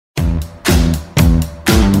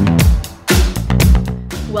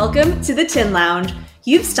Welcome to the Tin Lounge.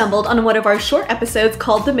 You've stumbled on one of our short episodes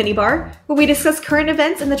called The Minibar, where we discuss current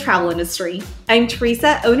events in the travel industry. I'm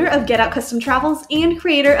Teresa, owner of Get Out Custom Travels and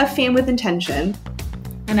creator of Fan with Intention.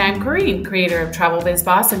 And I'm Corinne, creator of Travel Biz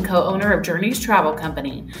Boss and co-owner of Journeys Travel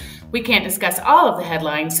Company. We can't discuss all of the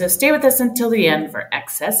headlines, so stay with us until the end for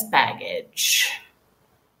excess baggage.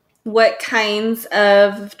 What kinds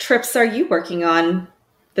of trips are you working on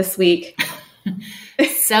this week?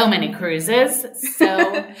 So many cruises.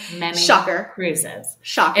 So many Shocker. Cruises.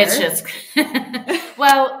 Shocker. It's just,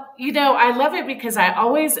 well, I love it because I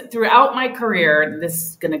always, throughout my career, this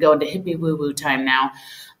is going to go into hippie woo-woo time now,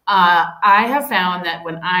 I have found that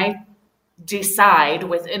when I decide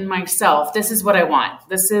within myself, this is what I want.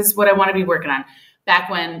 This is what I want to be working on. Back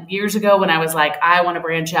years ago when I was like, I want to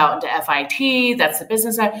branch out into FIT, that's the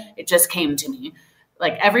business side, it just came to me.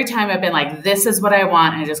 Like every time I've been like, this is what I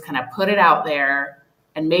want, and I just kind of put it out there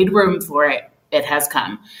and made room for it, it has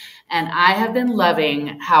come. And I have been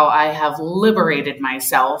loving how I have liberated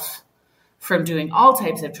myself from doing all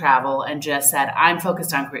types of travel and just said, I'm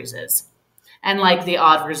focused on cruises. And like the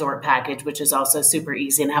odd resort package, which is also super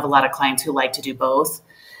easy, and have a lot of clients who like to do both.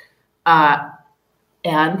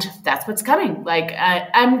 And that's what's coming. Like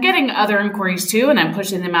I'm getting other inquiries too, and I'm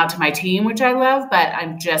pushing them out to my team, which I love, but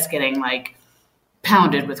I'm just getting like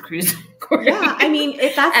pounded with cruise inquiries. Yeah, I mean,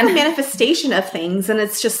 if that's the manifestation of things, and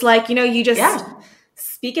it's just like, you just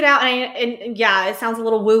speak it out, and yeah, it sounds a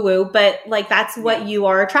little woo-woo, but like that's what you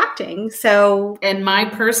are attracting. So in my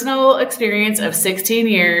personal experience of 16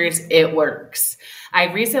 years, it works.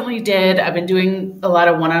 I've been doing a lot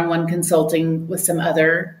of one-on-one consulting with some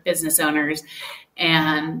other business owners,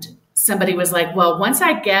 and somebody was like, well, once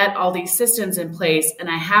I get all these systems in place and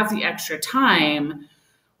I have the extra time,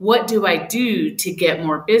 what do I do to get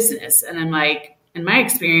more business? And I'm like, in my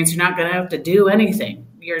experience, you're not going to have to do anything.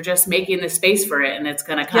 You're just making the space for it, and it's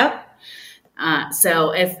going to come. Yep.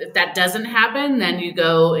 So if that doesn't happen, then you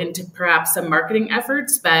go into perhaps some marketing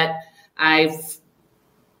efforts. But I've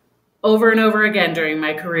over and over again during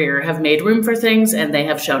my career have made room for things, and they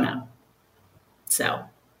have shown up. So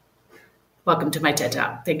welcome to my TED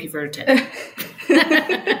Talk. Thank you for attending.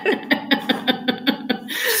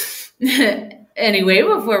 Anyway,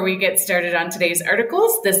 before we get started on today's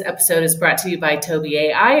articles, this episode is brought to you by Toby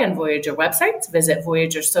AI and Voyager websites. Visit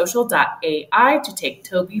voyagersocial.ai to take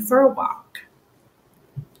Toby for a walk.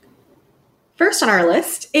 First on our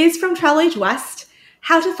list is from Travel Age West,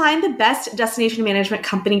 How to Find the Best Destination Management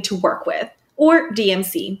Company to Work With, or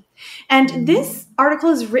DMC. And this article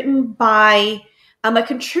is written by a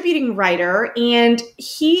contributing writer, and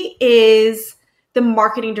he is the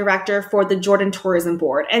marketing director for the Jordan Tourism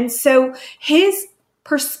Board. And so his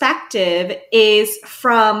perspective is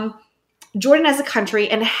from Jordan as a country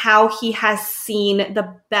and how he has seen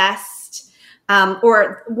the best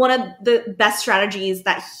or one of the best strategies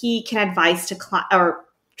that he can advise to or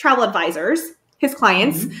travel advisors, his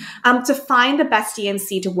clients, to find the best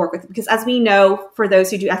DMC to work with. Because as we know, for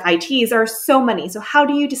those who do FITs, there are so many. So how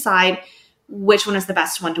do you decide which one is the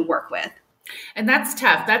best one to work with? And that's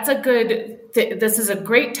tough. That's this is a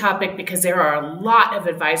great topic because there are a lot of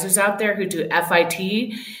advisors out there who do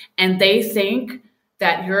FIT, and they think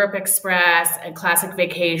that Europe Express and Classic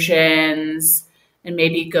Vacations and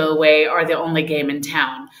maybe Go Away are the only game in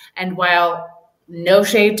town. And while no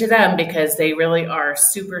shade to them, because they really are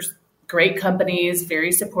super great companies,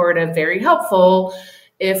 very supportive, very helpful,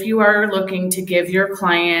 if you are looking to give your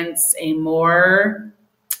clients a more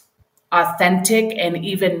authentic and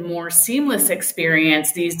even more seamless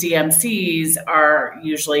experience, these DMCs are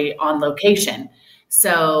usually on location.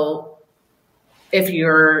 So if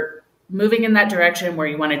you're moving in that direction where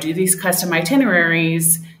you want to do these custom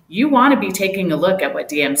itineraries, you want to be taking a look at what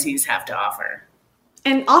DMCs have to offer.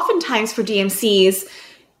 And oftentimes for DMCs,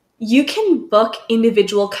 you can book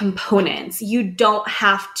individual components. You don't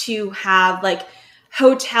have to have like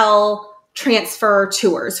hotel transfer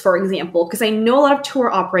tours, for example, because I know a lot of tour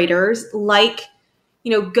operators like,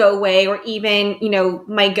 Go Away, or even,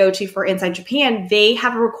 my go-to for Inside Japan, they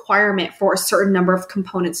have a requirement for a certain number of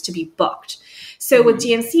components to be booked. So with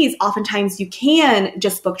DMCs, oftentimes you can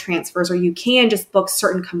just book transfers, or you can just book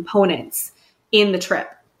certain components in the trip.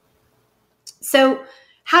 So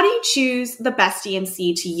how do you choose the best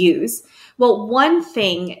DMC to use? Well, one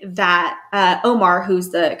thing that Omar,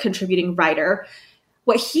 who's the contributing writer,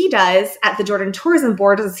 what he does at the Jordan Tourism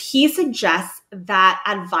Board is he suggests that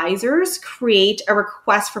advisors create a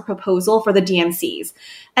request for proposal for the DMCs.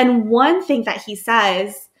 And one thing that he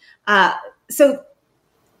says, so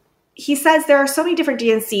he says there are so many different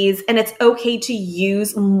DMCs and it's okay to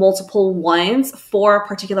use multiple ones for a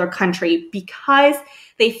particular country because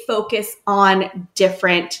they focus on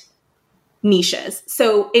different niches.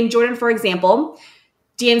 So in Jordan, for example,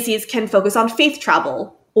 DMCs can focus on faith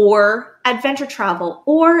travel or adventure travel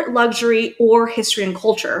or luxury or history and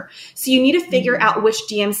culture. So you need to figure out which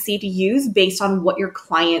DMC to use based on what your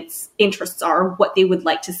client's interests are, what they would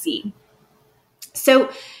like to see. So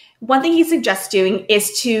one thing he suggests doing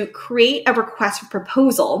is to create a request for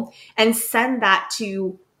proposal and send that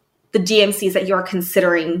to the DMCs that you're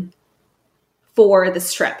considering for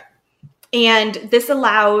this trip. And this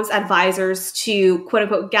allows advisors to, quote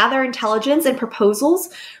unquote, gather intelligence and proposals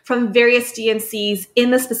from various DMCs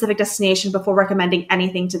in the specific destination before recommending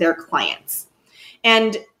anything to their clients.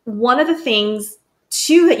 And one of the things,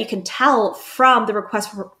 too, that you can tell from the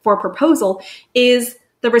request for proposal is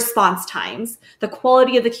the response times, the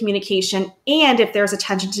quality of the communication, and if there's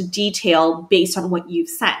attention to detail based on what you've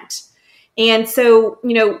sent. And so,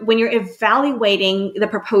 when you're evaluating the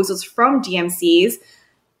proposals from DMCs,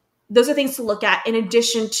 those are things to look at in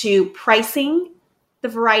addition to pricing, the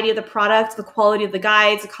variety of the products, the quality of the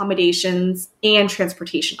guides, accommodations, and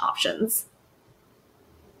transportation options.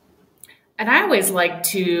 And I always like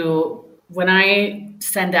to, when I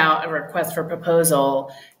send out a request for proposal,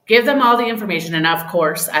 give them all the information. And of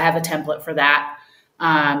course, I have a template for that.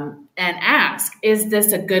 And ask, is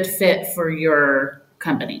this a good fit for your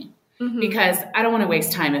company? Mm-hmm. Because I don't want to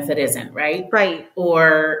waste time if it isn't, right? Right.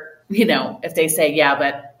 Or, if they say, yeah,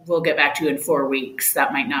 but we'll get back to you in 4 weeks.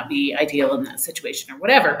 That might not be ideal in that situation or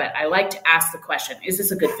whatever. But I like to ask the question, is this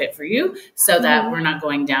a good fit for you? So that we're not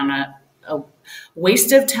going down a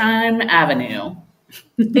waste of time avenue.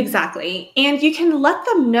 Exactly. And you can let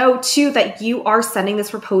them know, too, that you are sending this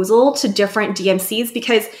proposal to different DMCs,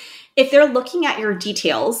 because if they're looking at your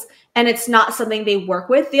details and it's not something they work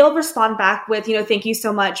with, they'll respond back with, thank you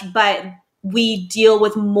so much, but we deal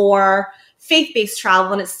with more faith-based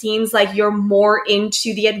travel and it seems like you're more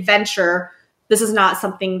into the adventure. This is not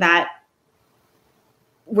something that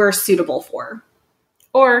we're suitable for.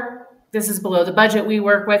 Or this is below the budget we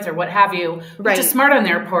work with or what have you. Right. Which is smart on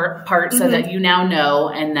their part so that you now know,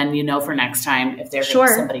 and then you know for next time if there's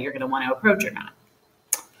somebody you're going to want to approach or not.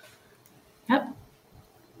 Yep.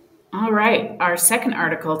 All right. Our second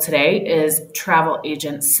article today is Travel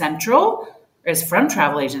Agent Central. Is from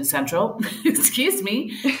Travel Agent Central. Excuse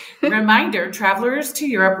me. Reminder, travelers to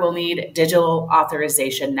Europe will need digital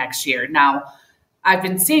authorization next year. Now, I've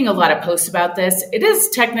been seeing a lot of posts about this. It is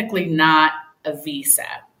technically not a visa.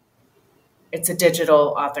 It's a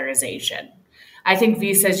digital authorization. I think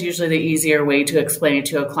visa is usually the easier way to explain it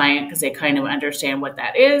to a client because they kind of understand what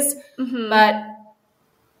that is, but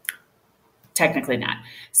technically not.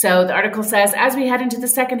 So the article says, as we head into the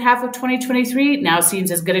second half of 2023, now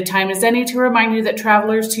seems as good a time as any to remind you that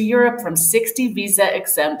travelers to Europe from 60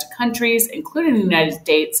 visa-exempt countries, including the United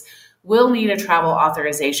States, will need a travel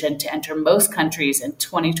authorization to enter most countries in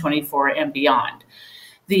 2024 and beyond.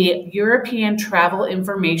 The European Travel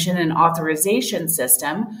Information and Authorization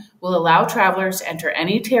System will allow travelers to enter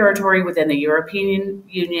any territory within the European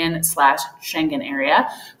Union/Schengen area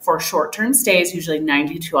for short-term stays, usually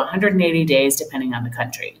 90 to 180 days, depending on the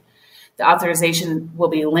country. The authorization will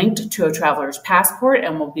be linked to a traveler's passport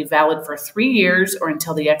and will be valid for 3 years or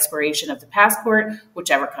until the expiration of the passport,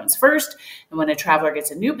 whichever comes first. And when a traveler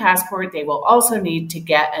gets a new passport, they will also need to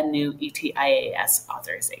get a new ETIAS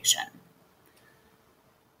authorization.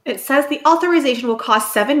 It says the authorization will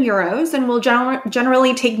cost €7 and will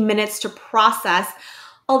generally take minutes to process,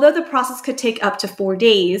 although the process could take up to 4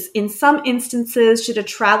 days. In some instances, should a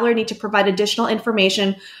traveler need to provide additional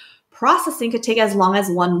information, processing could take as long as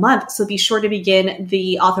 1 month, so be sure to begin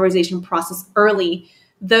the authorization process early.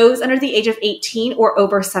 Those under the age of 18 or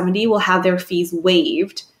over 70 will have their fees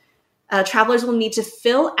waived. Travelers will need to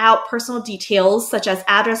fill out personal details such as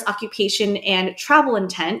address, occupation, and travel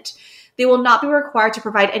intent. They will not be required to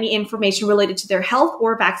provide any information related to their health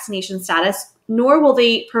or vaccination status, nor will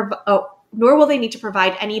they need to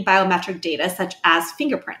provide any biometric data such as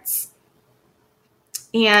fingerprints.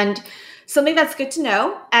 And something that's good to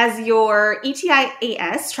know, as your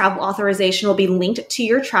ETIAS travel authorization will be linked to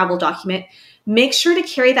your travel document, make sure to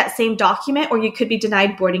carry that same document or you could be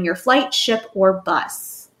denied boarding your flight, ship, or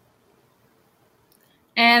bus.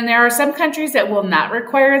 And there are some countries that will not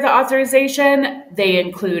require the authorization. They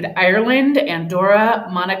include Ireland, Andorra,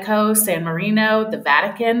 Monaco, San Marino, the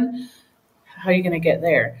Vatican. How are you going to get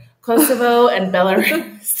there? Kosovo and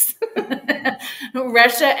Belarus.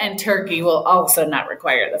 Russia and Turkey will also not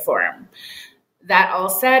require the form. That all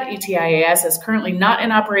said, ETIAS is currently not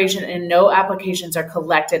in operation and no applications are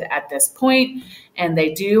collected at this point. And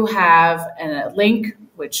they do have a link,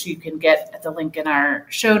 which you can get at the link in our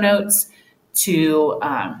show notes, to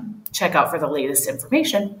check out for the latest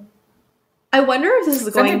information. I wonder if this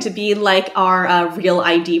is going to be like our real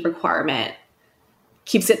ID requirement.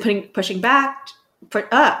 Keeps it pushing back.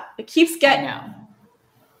 It keeps getting. I know.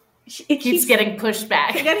 It keeps getting pushed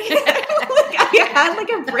back. I had like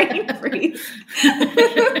a brain freeze.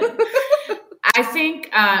 I think,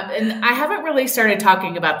 and I haven't really started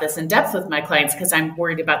talking about this in depth with my clients because I'm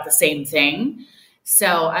worried about the same thing.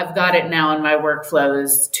 So I've got it now in my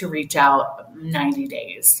workflows to reach out 90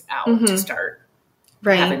 days out to start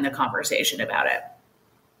having the conversation about it.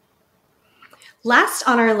 Last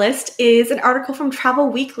on our list is an article from Travel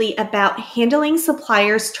Weekly about handling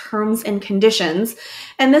suppliers' terms and conditions.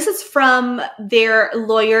 And this is from their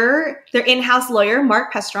lawyer, their in-house lawyer,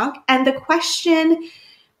 Mark Pestronk. And the question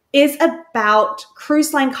is about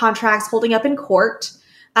cruise line contracts holding up in court,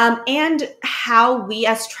 and how we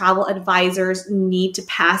as travel advisors need to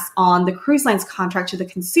pass on the cruise line's contract to the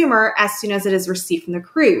consumer as soon as it is received from the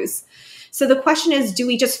cruise. So the question is, do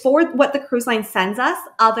we just forward what the cruise line sends us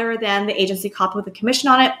other than the agency copy with a commission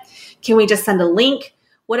on it? Can we just send a link?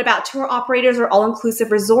 What about tour operators or all-inclusive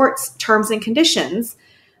resorts terms and conditions?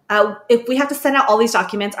 If we have to send out all these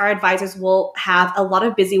documents, our advisors will have a lot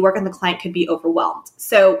of busy work and the client could be overwhelmed.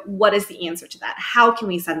 So what is the answer to that? How can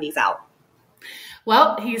we send these out?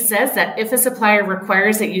 Well, he says that if a supplier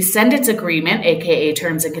requires that you send its agreement, aka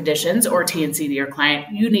terms and conditions, or T&C to your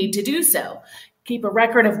client, you need to do so. Keep a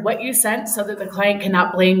record of what you sent so that the client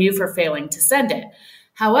cannot blame you for failing to send it.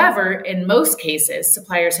 However, in most cases,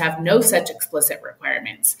 suppliers have no such explicit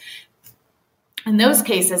requirements. In those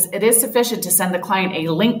cases, it is sufficient to send the client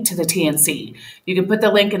a link to the T&C. You can put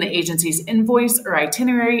the link in the agency's invoice or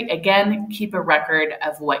itinerary. Again, keep a record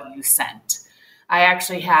of what you sent. I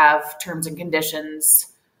actually have terms and conditions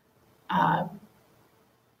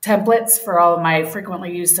templates for all of my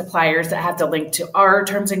frequently used suppliers that have the link to our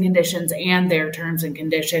terms and conditions and their terms and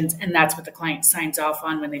conditions, and that's what the client signs off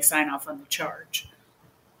on when they sign off on the charge.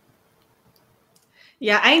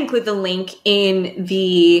 Yeah, I include the link in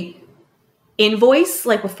the invoice,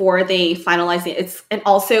 like before they finalize it. And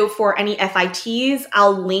also for any FITs,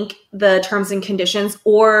 I'll link the terms and conditions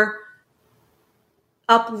or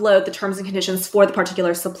upload the terms and conditions for the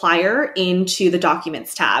particular supplier into the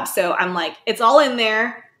documents tab. So I'm like, it's all in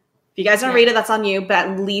there. If you guys don't read it, that's on you, but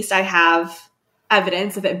at least I have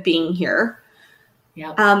evidence of it being here.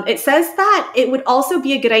 Yeah. It says that it would also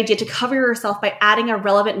be a good idea to cover yourself by adding a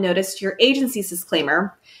relevant notice to your agency's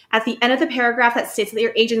disclaimer. At the end of the paragraph that states that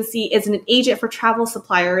your agency is an agent for travel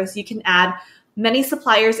suppliers, you can add, many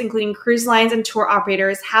suppliers, including cruise lines and tour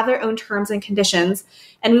operators, have their own terms and conditions,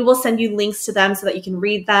 and we will send you links to them so that you can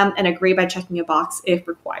read them and agree by checking a box if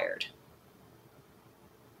required.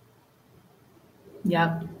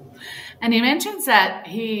 Yeah. And he mentions that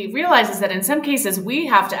he realizes that in some cases we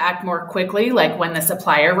have to act more quickly, like when the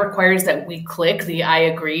supplier requires that we click the I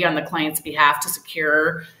agree on the client's behalf to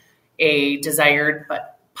secure a desired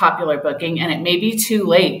but popular booking, and it may be too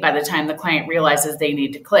late by the time the client realizes they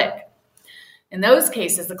need to click. In those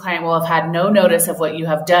cases, the client will have had no notice of what you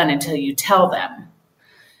have done until you tell them.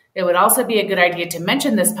 It would also be a good idea to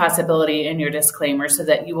mention this possibility in your disclaimer so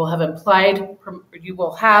that you will have implied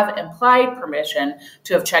permission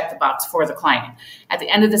to have checked the box for the client. At the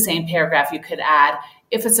end of the same paragraph, you could add,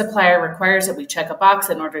 if a supplier requires that we check a box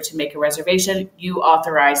in order to make a reservation, you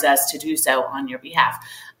authorize us to do so on your behalf.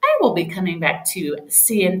 I will be coming back to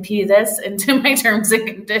CNP this into my terms and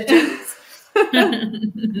conditions.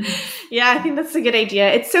 Yeah, I think that's a good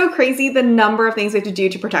idea. It's so crazy the number of things we have to do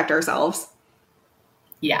to protect ourselves.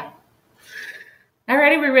 Yeah.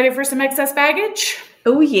 Alrighty, we ready for some excess baggage?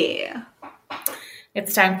 Oh, yeah.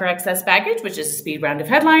 It's time for excess baggage, which is a speed round of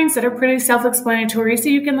headlines that are pretty self-explanatory, so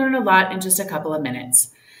you can learn a lot in just a couple of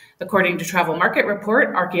minutes. According to Travel Market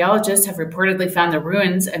Report, archaeologists have reportedly found the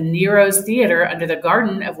ruins of Nero's Theater under the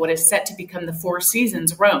garden of what is set to become the Four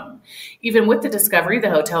Seasons Rome. Even with the discovery,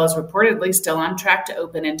 the hotel is reportedly still on track to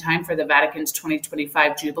open in time for the Vatican's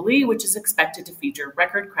 2025 Jubilee, which is expected to feature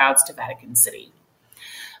record crowds to Vatican City.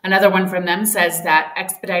 Another one from them says that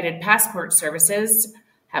expedited passport services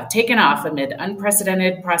have taken off amid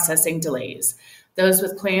unprecedented processing delays. Those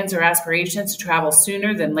with plans or aspirations to travel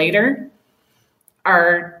sooner than later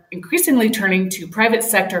are increasingly turning to private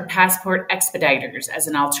sector passport expediters as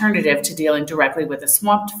an alternative to dealing directly with a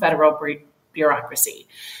swamped federal bureaucracy.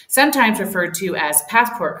 Sometimes referred to as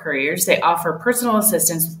passport couriers, they offer personal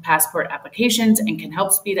assistance with passport applications and can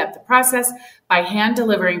help speed up the process by hand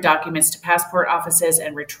delivering documents to passport offices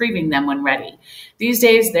and retrieving them when ready. These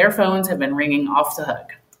days, their phones have been ringing off the hook.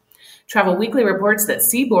 Travel Weekly reports that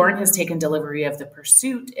Seabourn has taken delivery of the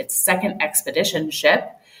Pursuit, its second expedition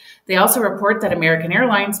ship. They also report that American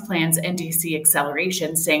Airlines plans NDC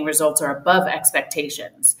acceleration, saying results are above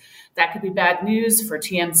expectations. That could be bad news for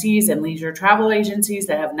TMCs and leisure travel agencies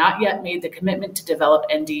that have not yet made the commitment to develop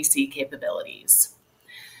NDC capabilities.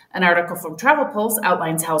 An article from Travel Pulse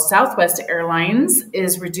outlines how Southwest Airlines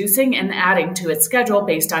is reducing and adding to its schedule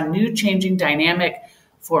based on new changing dynamic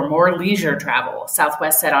for more leisure travel.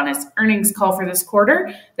 Southwest said on its earnings call for this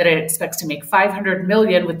quarter that it expects to make $500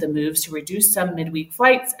 million with the moves to reduce some midweek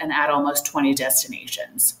flights and add almost 20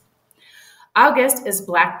 destinations. August is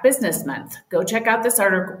Black Business Month. Go check out this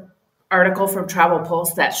article from Travel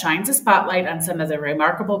Pulse that shines a spotlight on some of the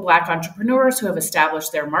remarkable Black entrepreneurs who have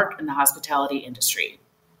established their mark in the hospitality industry.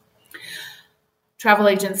 Travel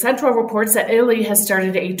Agent Central reports that Italy has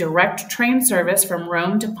started a direct train service from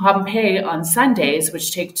Rome to Pompeii on Sundays,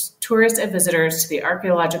 which takes tourists and visitors to the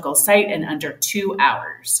archaeological site in under 2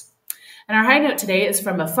 hours. And our high note today is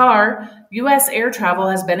from afar. U.S. air travel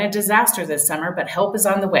has been a disaster this summer, but help is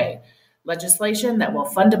on the way. Legislation that will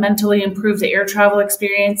fundamentally improve the air travel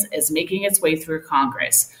experience is making its way through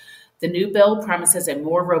Congress. The new bill promises a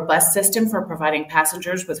more robust system for providing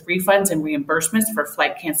passengers with refunds and reimbursements for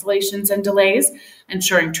flight cancellations and delays,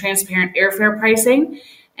 ensuring transparent airfare pricing,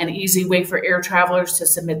 an easy way for air travelers to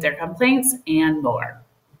submit their complaints, and more.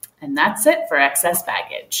 And that's it for Excess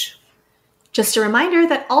Baggage. Just a reminder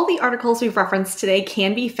that all the articles we've referenced today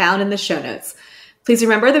can be found in the show notes. Please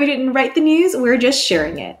remember that we didn't write the news, we're just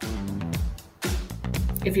sharing it.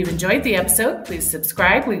 If you've enjoyed the episode, please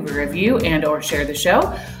subscribe, leave a review, and or share the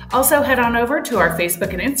show. Also, head on over to our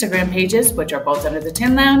Facebook and Instagram pages, which are both under the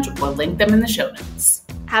Tin Lounge. We'll link them in the show notes.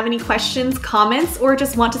 Have any questions, comments, or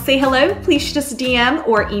just want to say hello? Please shoot us a DM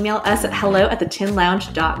or email us at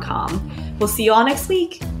hello@thetinlounge.com. We'll see you all next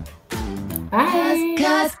week. Bye.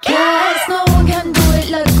 Cause no one can do it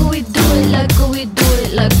like we do it, like we do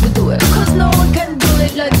it, like we do it. Cause no one can do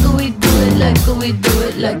it like we do it, like we do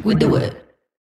it, like we do it.